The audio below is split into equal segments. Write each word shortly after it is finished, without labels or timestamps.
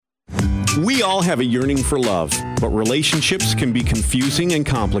We all have a yearning for love, but relationships can be confusing and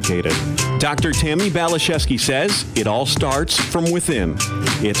complicated. Dr. Tammy Balashevsky says it all starts from within.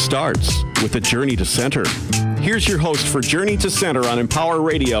 It starts with a journey to center. Here's your host for Journey to Center on Empower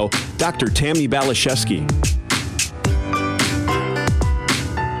Radio, Dr. Tammy Balashevsky.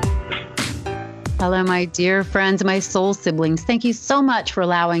 Hello, my dear friends, my soul siblings. Thank you so much for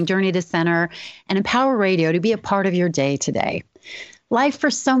allowing Journey to Center and Empower Radio to be a part of your day today. Life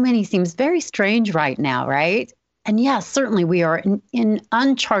for so many seems very strange right now, right? And yes, certainly we are in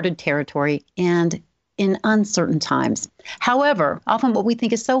uncharted territory and in uncertain times. However, often what we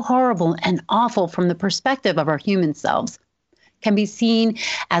think is so horrible and awful from the perspective of our human selves can be seen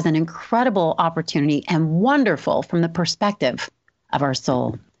as an incredible opportunity and wonderful from the perspective of our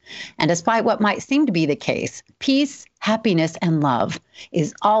soul. And despite what might seem to be the case, peace, happiness, and love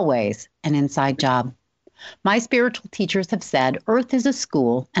is always an inside job. My spiritual teachers have said Earth is a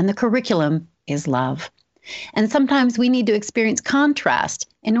school and the curriculum is love. And sometimes we need to experience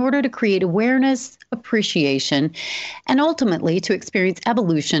contrast in order to create awareness, appreciation, and ultimately to experience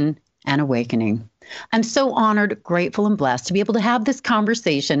evolution and awakening. I'm so honored, grateful, and blessed to be able to have this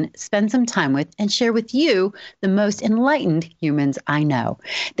conversation, spend some time with, and share with you the most enlightened humans I know.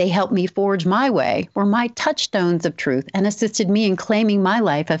 They helped me forge my way, were my touchstones of truth, and assisted me in claiming my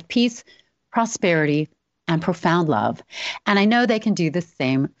life of peace, prosperity, and profound love. And I know they can do the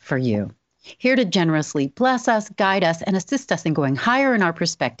same for you. Here to generously bless us, guide us, and assist us in going higher in our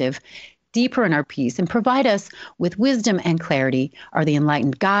perspective, deeper in our peace, and provide us with wisdom and clarity are the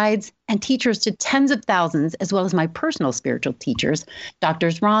enlightened guides and teachers to tens of thousands, as well as my personal spiritual teachers,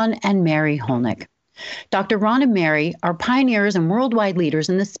 Drs. Ron and Mary Hulnik. Dr. Ron and Mary are pioneers and worldwide leaders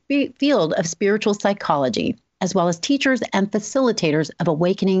in the field of spiritual psychology, as well as teachers and facilitators of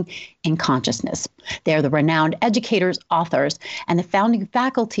awakening in consciousness. They are the renowned educators, authors, and the founding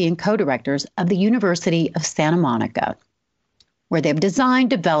faculty and co-directors of the University of Santa Monica, where they've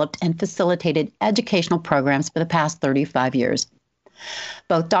designed, developed, and facilitated educational programs for the past 35 years.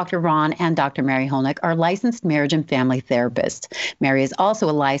 Both Dr. Ron and Dr. Mary Hulnik are licensed marriage and family therapists. Mary is also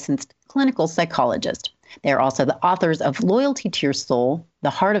a licensed clinical psychologist. They are also the authors of Loyalty to Your Soul, The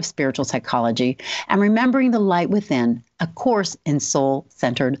Heart of Spiritual Psychology, and Remembering the Light Within, a course in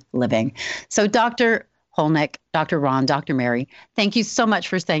soul-centered living. So Dr. Hulnik, Dr. Ron, Dr. Mary, thank you so much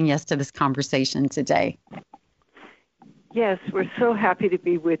for saying yes to this conversation today. Yes, we're so happy to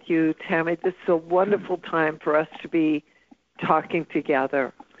be with you, Tammy. This is a wonderful time for us to be talking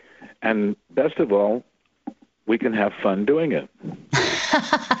together. And best of all, we can have fun doing it.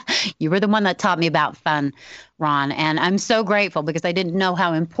 You were the one that taught me about fun, Ron, and I'm so grateful because I didn't know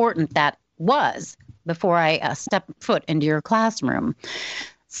how important that was before I stepped foot into your classroom.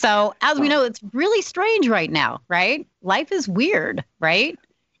 So as we know, it's really strange right now, right? Life is weird, right?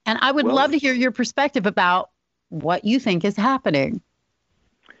 And I would love to hear your perspective about what you think is happening.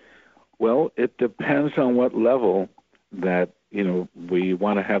 Well, it depends on what level that, we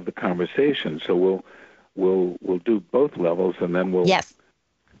want to have the conversation. So we'll do both levels, and then we'll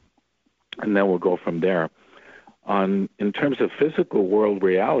go from there. In terms of physical world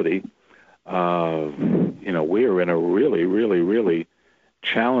reality, we are in a really, really, really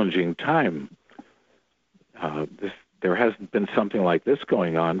challenging time. There hasn't been something like this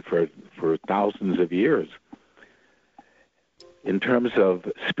going on for thousands of years. In terms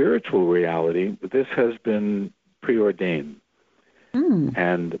of spiritual reality, this has been preordained.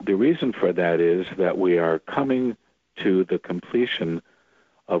 And the reason for that is that we are coming to the completion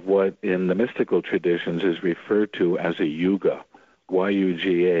of what in the mystical traditions is referred to as a yuga,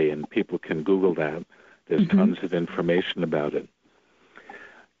 Y-U-G-A, and people can Google that. There's tons of information about it.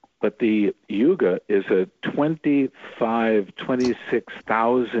 But the yuga is a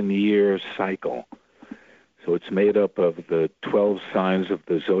 26,000 year cycle. So it's made up of the 12 signs of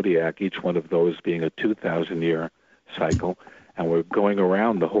the zodiac, each one of those being a 2,000 year cycle. And we're going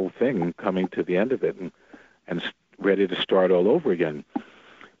around the whole thing, coming to the end of it and ready to start all over again.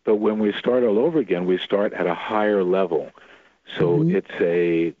 But when we start all over again, we start at a higher level. So it's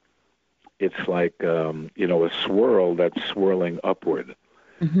like, a swirl that's swirling upward.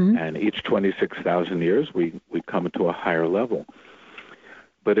 And each 26,000 years, we come to a higher level.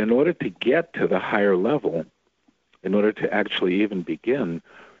 But in order to get to the higher level, in order to actually even begin,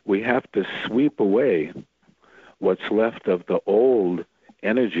 we have to sweep away what's left of the old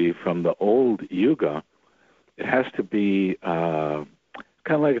energy from the old yuga. It has to be kind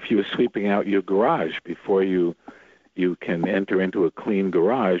of like if you were sweeping out your garage. Before you can enter into a clean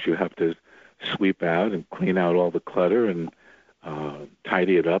garage, you have to sweep out and clean out all the clutter and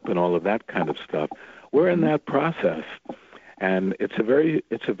tidy it up and all of that kind of stuff. We're in that process. And it's a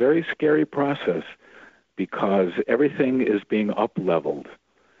very scary process because everything is being up-leveled.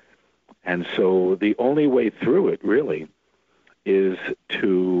 And so the only way through it, really, is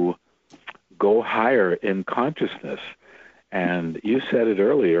to go higher in consciousness. And you said it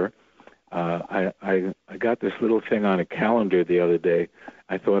earlier. I got this little thing on a calendar the other day.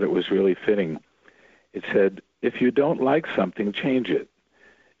 I thought it was really fitting. It said, if you don't like something, change it.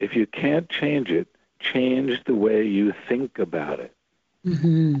 If you can't change it, change the way you think about it.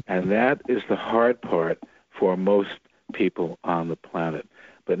 Mm-hmm. And that is the hard part for most people on the planet.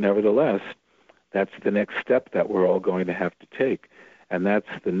 But nevertheless, that's the next step that we're all going to have to take. And that's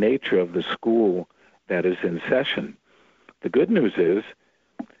the nature of the school that is in session. The good news is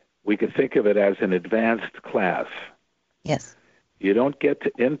we could think of it as an advanced class. Yes. You don't get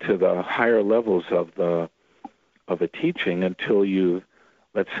into the higher levels of a teaching until you've,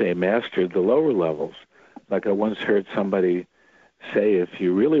 let's say, mastered the lower levels. Like I once heard somebody say, if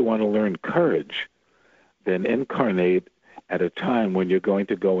you really want to learn courage, then incarnate at a time when you're going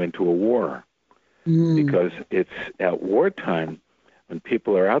to go into a war. Because it's at wartime when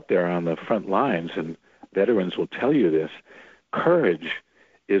people are out there on the front lines, and veterans will tell you this, courage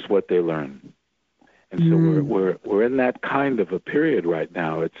is what they learn. And so we're in that kind of a period right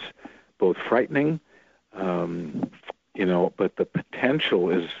now. It's both frightening, but the potential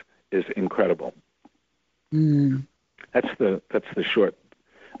is incredible. That's the short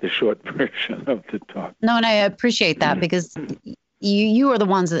version of the talk. No, and I appreciate that because you are the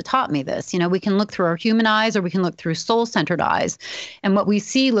ones that taught me this. We can look through our human eyes or we can look through soul-centered eyes. And what we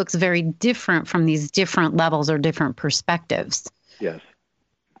see looks very different from these different levels or different perspectives. Yes.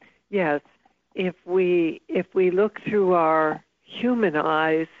 Yes. If we look through our human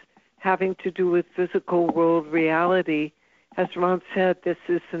eyes, having to do with physical world reality, as Ron said, this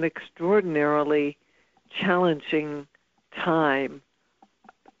is an extraordinarily challenging time.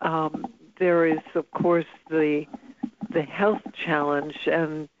 There is, of course, the health challenge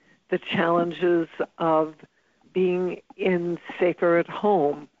and the challenges of being in safer at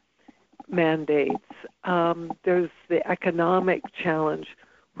home mandates. There's the economic challenge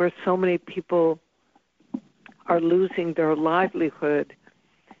where so many people are losing their livelihood.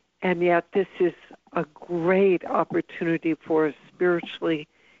 And yet this is a great opportunity for us spiritually.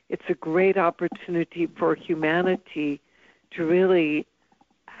 It's a great opportunity for humanity to really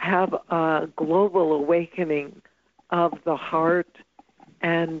have a global awakening of the heart.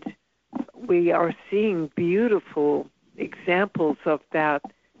 And we are seeing beautiful examples of that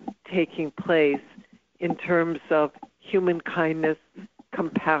taking place in terms of human kindness,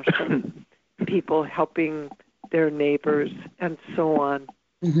 compassion, people helping their neighbors, and so on.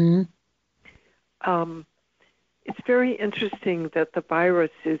 Mm-hmm. It's very interesting that the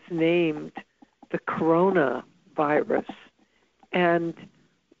virus is named the coronavirus. And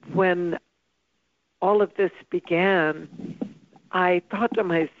when all of this began, I thought to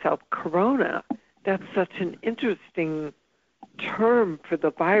myself, corona, that's such an interesting term for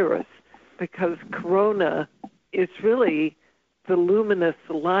the virus, because corona is really the luminous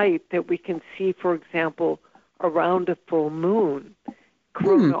light that we can see, for example, around a full moon.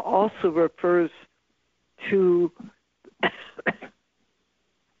 Corona also refers to,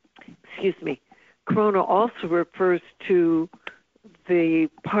 corona also refers to the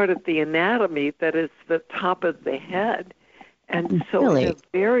part of the anatomy that is the top of the head. And so Really? in a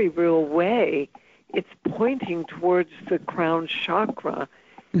very real way, it's pointing towards the crown chakra.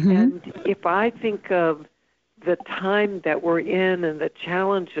 And if I think of the time that we're in and the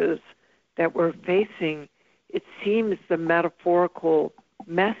challenges that we're facing, it seems the metaphorical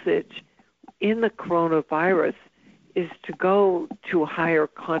message in the coronavirus is to go to higher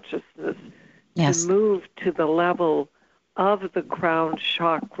consciousness, to move to the level of the crown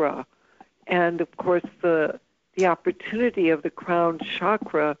chakra. And of course, the opportunity of the crown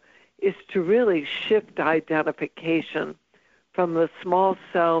chakra is to really shift identification from the small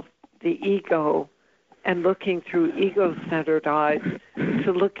self, the ego, and looking through ego-centered eyes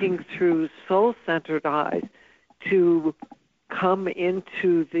to looking through soul-centered eyes, to come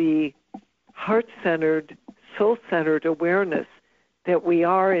into the heart-centered, soul-centered awareness that we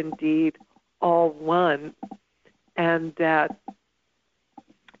are indeed all one, and that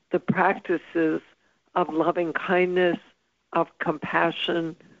the practices of loving kindness, of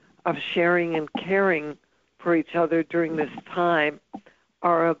compassion, of sharing and caring for each other during this time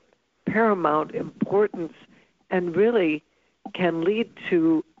are of paramount importance and really can lead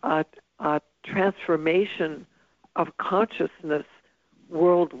to a transformation of consciousness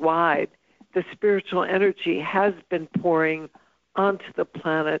worldwide. The spiritual energy has been pouring onto the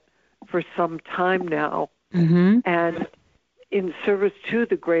planet for some time now, and in service to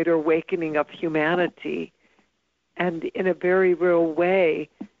the greater awakening of humanity. And in a very real way,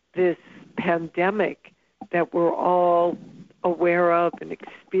 this pandemic that we're all aware of and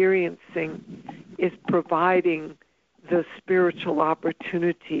experiencing is providing the spiritual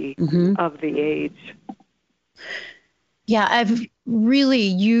opportunity of the age. Yeah, I've really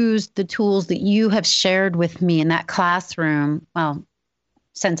used the tools that you have shared with me in that classroom, well,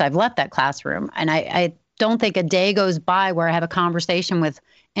 since I've left that classroom. And I don't think a day goes by where I have a conversation with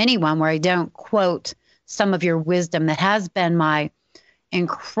anyone where I don't quote some of your wisdom that has been my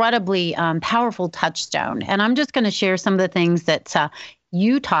incredibly powerful touchstone. And I'm just going to share some of the things that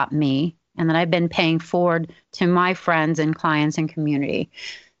you taught me and that I've been paying forward to my friends and clients and community.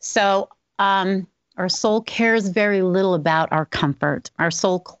 So our soul cares very little about our comfort. Our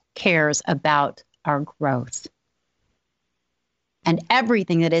soul cares about our growth. And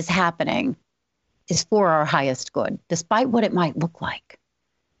everything that is happening is for our highest good, despite what it might look like.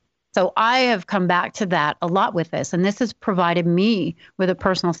 So I have come back to that a lot with this, and this has provided me with a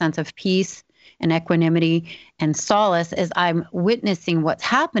personal sense of peace and equanimity and solace as I'm witnessing what's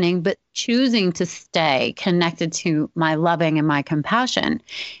happening, but choosing to stay connected to my loving and my compassion.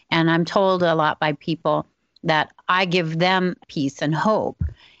 And I'm told a lot by people that I give them peace and hope.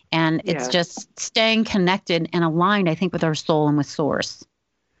 And it's just staying connected and aligned, I think, with our soul and with Source.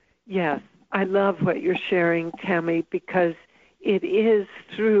 Yes, I love what you're sharing, Tammy, because it is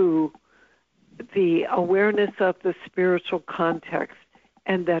through the awareness of the spiritual context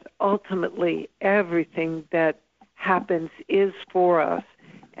and that ultimately everything that happens is for us,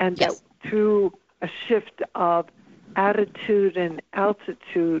 and that through a shift of attitude and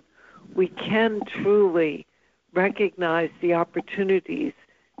altitude, we can truly recognize the opportunities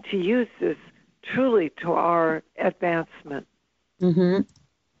to use this truly to our advancement. Mm-hmm.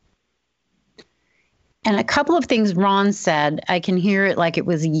 And a couple of things Ron said, I can hear it like it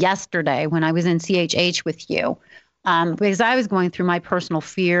was yesterday when I was in CHH with you, because I was going through my personal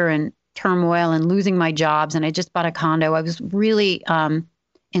fear and turmoil and losing my jobs, and I just bought a condo. I was really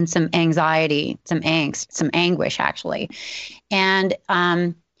in some anxiety, some angst, some anguish, actually. And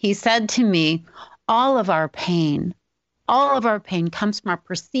he said to me, all of our pain comes from our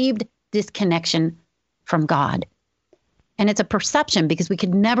perceived disconnection from God. And it's a perception because we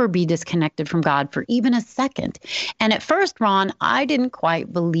could never be disconnected from God for even a second. And at first, Ron, I didn't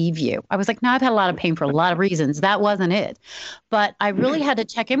quite believe you. I was like, no, I've had a lot of pain for a lot of reasons. That wasn't it. But I really had to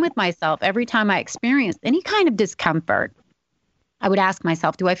check in with myself every time I experienced any kind of discomfort. I would ask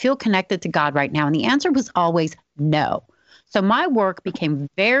myself, do I feel connected to God right now? And the answer was always no. So my work became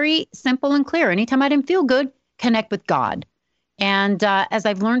very simple and clear. Anytime I didn't feel good, connect with God. And as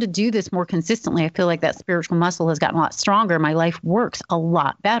I've learned to do this more consistently, I feel like that spiritual muscle has gotten a lot stronger. My life works a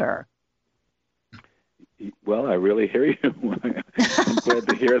lot better. Well, I really hear you. I'm glad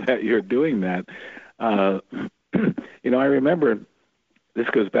to hear that you're doing that. I remember, this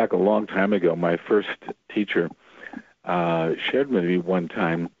goes back a long time ago, my first teacher shared with me one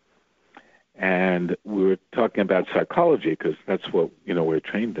time, and we were talking about psychology because that's what, we're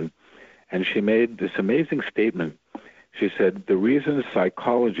trained in. And she made this amazing statement. She said, the reason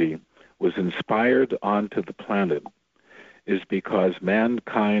psychology was inspired onto the planet is because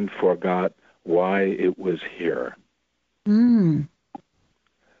mankind forgot why it was here. Mm.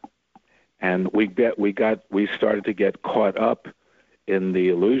 And we started to get caught up in the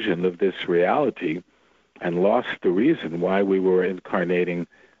illusion of this reality and lost the reason why we were incarnating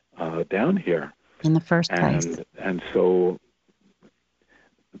down here. In the first place. And so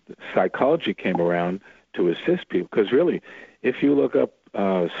psychology came around to assist people, because really, if you look up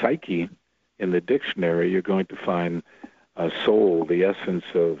psyche in the dictionary, you're going to find soul, the essence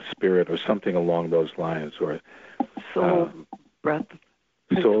of spirit, or something along those lines, or soul, breath,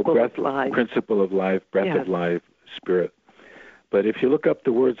 principle of life, breath of life, spirit. But if you look up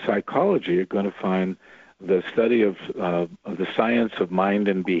the word psychology, you're going to find the study of the science of mind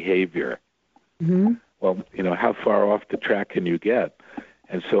and behavior. Mm-hmm. Well, how far off the track can you get?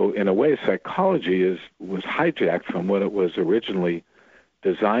 And so, in a way, psychology was hijacked from what it was originally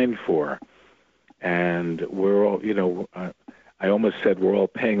designed for. And we're all, I almost said we're all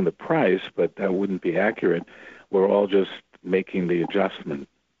paying the price, but that wouldn't be accurate. We're all just making the adjustment.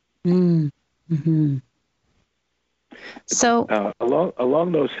 Mm-hmm. So,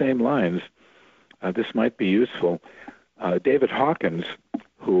 along those same lines, this might be useful. David Hawkins,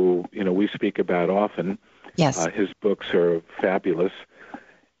 who we speak about often, yes, his books are fabulous.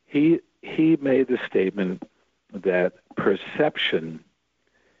 He made the statement that perception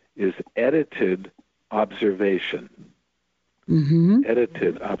is edited observation.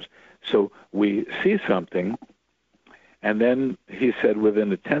 Mm-hmm. So we see something, And then he said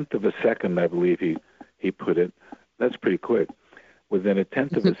within a tenth of a second, I believe he put it, that's pretty quick. Within a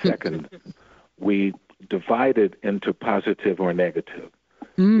tenth of a second, we divide it into positive or negative.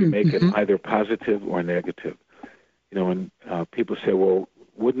 We make it either positive or negative. You know, and people say, well,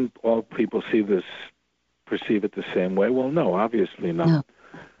 wouldn't all people perceive it the same way? Well, no, obviously not.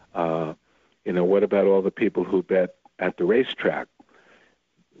 No. You know, what about all the people who bet at the racetrack?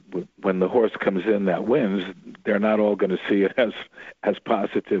 When the horse comes in that wins, they're not all going to see it as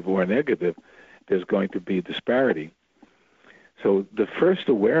positive or negative. There's going to be disparity. So the first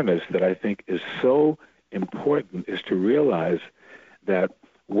awareness that I think is so important is to realize that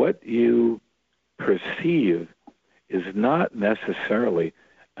what you perceive is not necessarily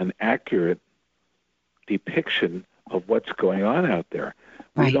an accurate depiction of what's going on out there.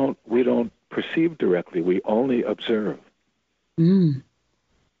 Right. We don't perceive directly. We only observe. And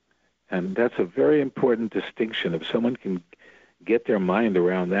that's a very important distinction. If someone can get their mind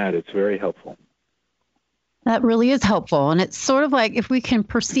around that, it's very helpful. That really is helpful. And it's sort of like if we can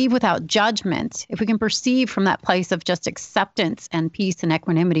perceive without judgment, if we can perceive from that place of just acceptance and peace and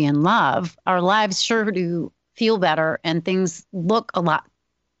equanimity and love, our lives sure do feel better and things look a lot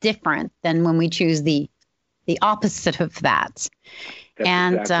different than when we choose the opposite of that.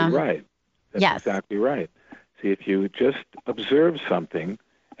 That's exactly right. That's yes. exactly right. See, if you just observe something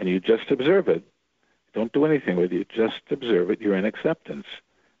and you just observe it, don't do anything with it, just observe it, you're in acceptance.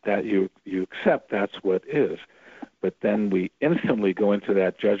 That you accept that's what is. But then we instantly go into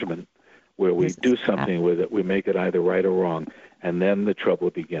that judgment where we do something with it, we make it either right or wrong, and then the trouble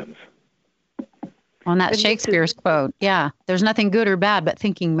begins. On that Shakespeare's quote, yeah, there's nothing good or bad, but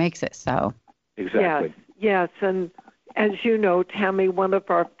thinking makes it so. Exactly. Yes, and as you know, Tammy, one of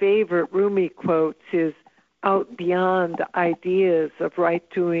our favorite Rumi quotes is, out beyond ideas of right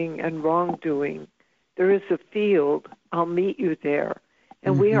doing and wrongdoing, there is a field, I'll meet you there.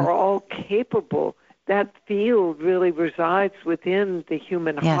 And we are all capable. That field really resides within the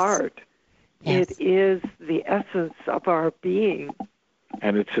human heart. Yes. It is the essence of our being.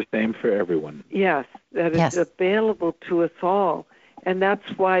 And it's the same for everyone. Yes, that is available to us all. And that's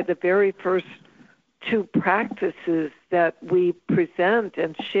why the very first two practices that we present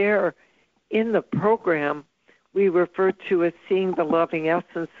and share in the program, we refer to as seeing the loving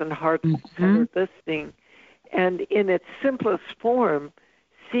essence and heart-centered listening. And in its simplest form,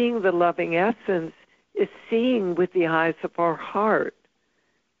 seeing the loving essence is seeing with the eyes of our heart.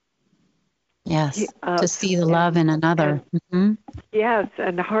 Yes, to see the love in another. Yes,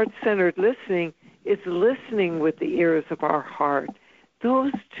 and heart-centered listening is listening with the ears of our heart.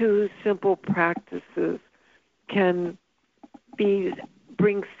 Those two simple practices can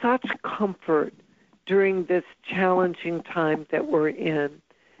bring such comfort during this challenging time that we're in,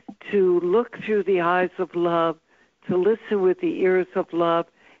 to look through the eyes of love, to listen with the ears of love,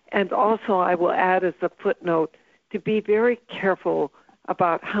 and also I will add as a footnote to be very careful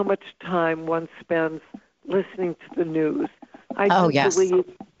about how much time one spends listening to the news. I believe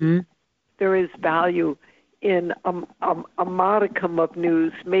there is value in a modicum of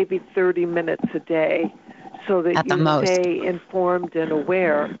news, maybe 30 minutes a day, so that you stay informed and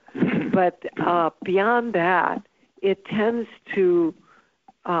aware. But beyond that, it tends to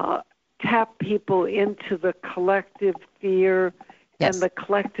tap people into the collective fear and the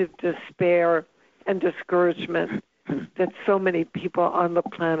collective despair and discouragement that so many people on the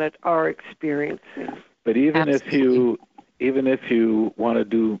planet are experiencing. But even if you want to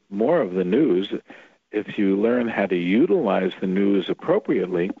do more of the news, if you learn how to utilize the news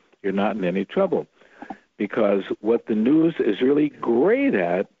appropriately, you're not in any trouble. Because what the news is really great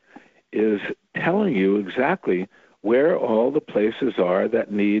at is telling you exactly where all the places are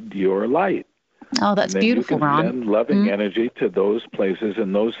that need your light. Oh, that's beautiful, Ron. You can send loving energy to those places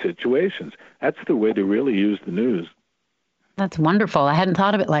and those situations. That's the way to really use the news. That's wonderful. I hadn't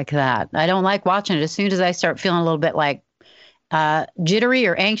thought of it like that. I don't like watching it. As soon as I start feeling a little bit like jittery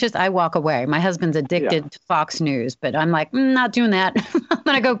or anxious, I walk away. My husband's addicted to Fox News, but I'm like, not doing that. I'm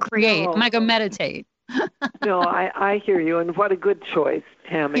going to go create. I'm going to go meditate. No, I hear you. And what a good choice,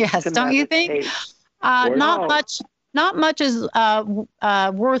 Tammy. Yes, don't you think? Not much is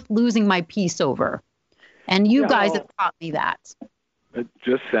worth losing my peace over. And you guys have taught me that.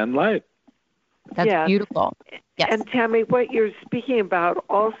 Just send light. That's beautiful. Yes. And Tammy, what you're speaking about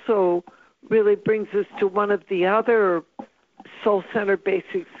also really brings us to one of the other soul-centered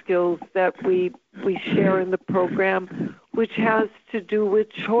basic skills that we share in the program, which has to do with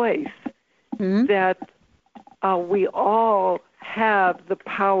choice. That we all have the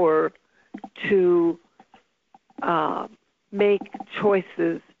power to make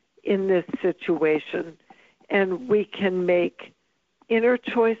choices in this situation. and we can make inner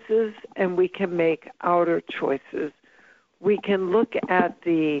choices and we can make outer choices. We can look at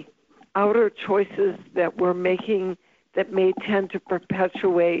the outer choices that we're making that may tend to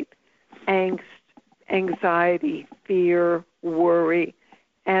perpetuate angst, anxiety, fear, worry,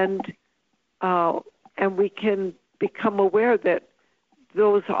 and we can become aware that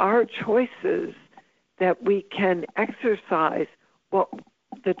those are choices that we can exercise.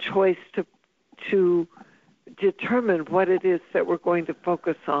 The choice to determine what it is that we're going to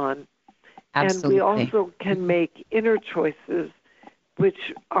focus on. Absolutely. And we also can make inner choices,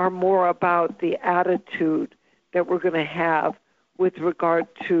 which are more about the attitude that we're going to have with regard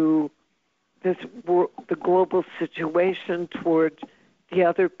to the global situation, toward the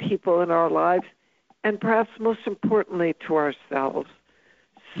other people in our lives, and perhaps most importantly to ourselves.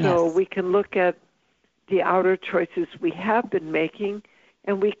 So Yes. we can look at the outer choices we have been making,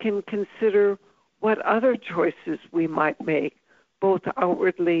 and we can consider what other choices we might make, both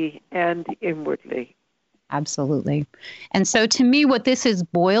outwardly and inwardly. Absolutely. And so to me, what this is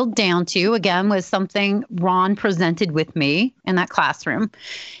boiled down to, again, was something Ron presented with me in that classroom.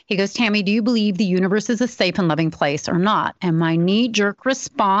 He goes, Tammy, do you believe the universe is a safe and loving place or not? And my knee-jerk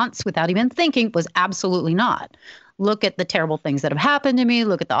response, without even thinking, was absolutely not. Look at the terrible things that have happened to me.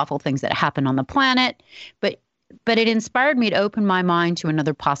 Look at the awful things that happen on the planet. But it inspired me to open my mind to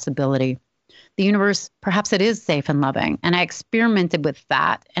another possibility. The universe, perhaps it is safe and loving. And I experimented with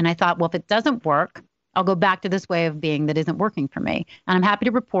that. And I thought, well, if it doesn't work, I'll go back to this way of being that isn't working for me. And I'm happy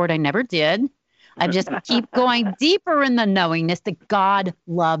to report I never did. I just keep going deeper in the knowingness that God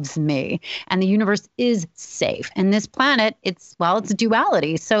loves me and the universe is safe. And this planet, it's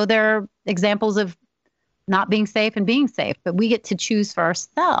duality. So there are examples of not being safe and being safe, but we get to choose for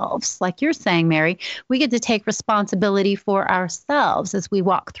ourselves. Like you're saying, Mary, we get to take responsibility for ourselves as we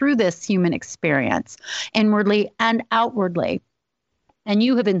walk through this human experience, inwardly and outwardly. And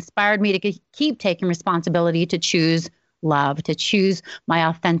you have inspired me to keep taking responsibility to choose love, to choose my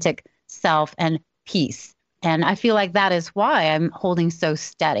authentic self and peace. And I feel like that is why I'm holding so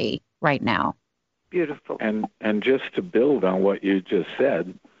steady right now. Beautiful. And just to build on what you just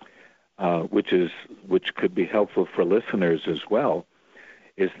said, which could be helpful for listeners as well,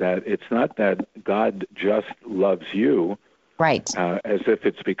 is that it's not that God just loves you, right? As if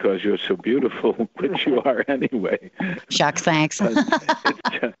it's because you're so beautiful, which you are anyway. Shucks, thanks.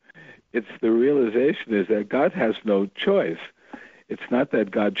 It's the realization is that God has no choice. It's not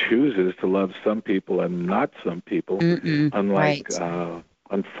that God chooses to love some people and not some people, unlike, right.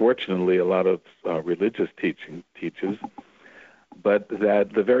 Unfortunately, a lot of religious teaching teaches, but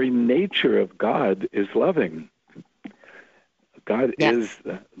that the very nature of God is loving. God is,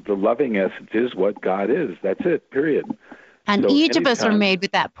 the loving essence is what God is. That's it, period. And so each of us are made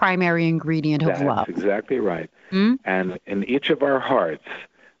with that primary ingredient of love. That's exactly right. And in each of our hearts,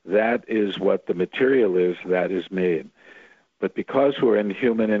 that is what the material is that is made. But because we're in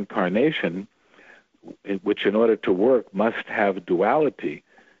human incarnation, which in order to work must have duality,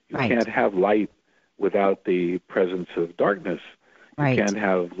 you can't have light without the presence of darkness. You can't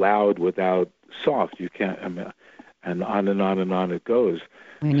have loud without soft. You can't, and on and on and on it goes.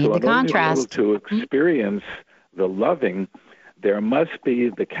 We need the contrast. To experience the loving, there must be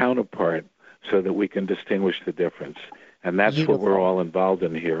the counterpart so that we can distinguish the difference. And that's what we're all involved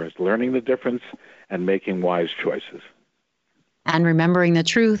in here, is learning the difference and making wise choices. And remembering the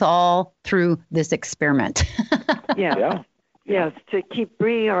truth all through this experiment. Yes, to keep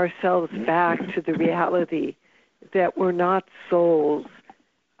bringing ourselves back to the reality that we're not souls.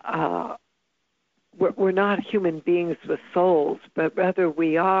 We're not human beings with souls, but rather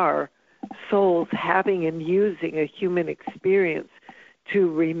we are souls having and using a human experience to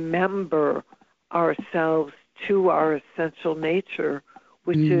remember ourselves to our essential nature,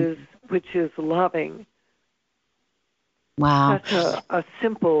 which is loving. Wow. Such a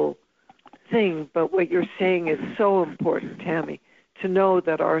simple thing, but what you're saying is so important, Tammy, to know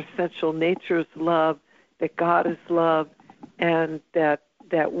that our essential nature is love, that God is love, and that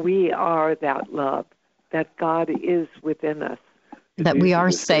we are that love, that God is within us. That we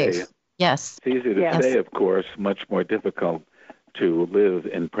are safe. Yes. It's easy to say, of course, much more difficult to live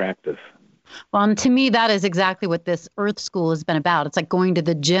in practice. Well, and to me, that is exactly what this Earth School has been about. It's like going to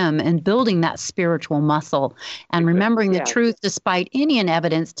the gym and building that spiritual muscle and remembering the truth despite any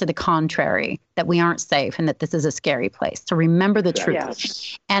evidence to the contrary, that we aren't safe and that this is a scary place. To remember the truth.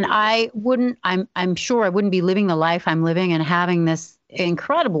 Yes. And I'm sure I wouldn't be living the life I'm living and having this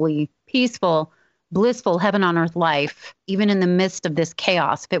incredibly peaceful, blissful heaven on earth life, even in the midst of this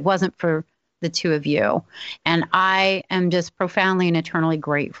chaos, if it wasn't for the two of you. And I am just profoundly and eternally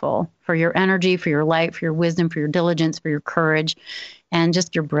grateful for your energy, for your light, for your wisdom, for your diligence, for your courage, and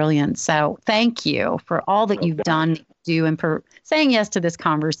just your brilliance. So thank you for all that you've done, do, and for saying yes to this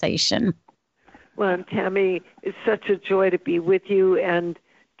conversation. Well, and Tammy, it's such a joy to be with you and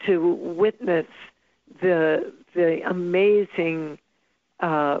to witness the amazing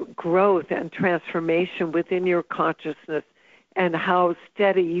growth and transformation within your consciousness, and how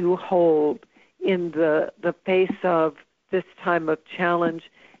steady you hold in the face of this time of challenge,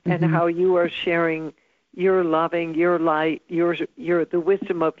 and how you are sharing your loving, your light, your the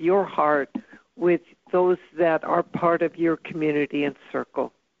wisdom of your heart with those that are part of your community and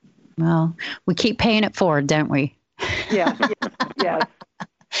circle. Well, we keep paying it forward, don't we? Yes.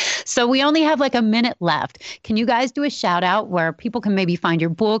 So we only have like a minute left. Can you guys do a shout out where people can maybe find your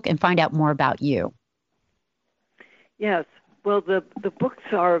book and find out more about you? Yes. Well, the books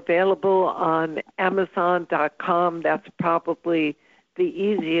are available on Amazon.com. That's probably the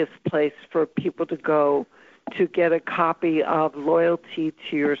easiest place for people to go to get a copy of Loyalty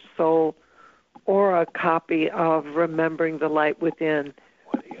to Your Soul or a copy of Remembering the Light Within.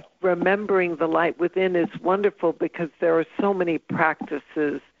 Remembering the Light Within is wonderful because there are so many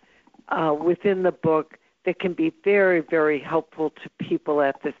practices within the book that can be very, very helpful to people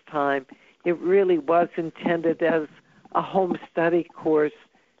at this time. It really was intended as a home study course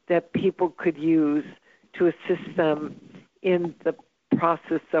that people could use to assist them in the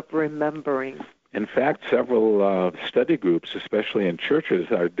process of remembering. In fact, several study groups, especially in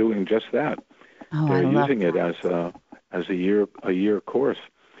churches, are doing just that. They're using it as a year course.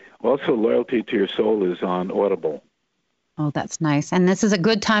 Also, Loyalty to Your Soul is on Audible. Oh, that's nice. And this is a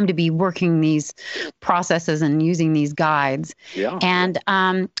good time to be working these processes and using these guides. Yeah. And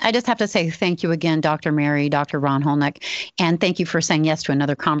I just have to say thank you again, Dr. Mary, Dr. Ron Hulnik. And thank you for saying yes to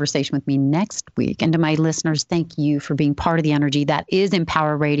another conversation with me next week. And to my listeners, thank you for being part of the energy that is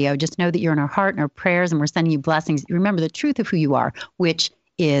Empower Radio. Just know that you're in our heart and our prayers, and we're sending you blessings. Remember the truth of who you are, which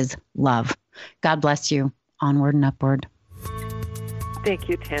is love. God bless you. Onward and upward. Thank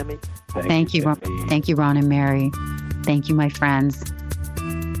you, Tammy. Thank you, Ron and Mary. Thank you, my friends.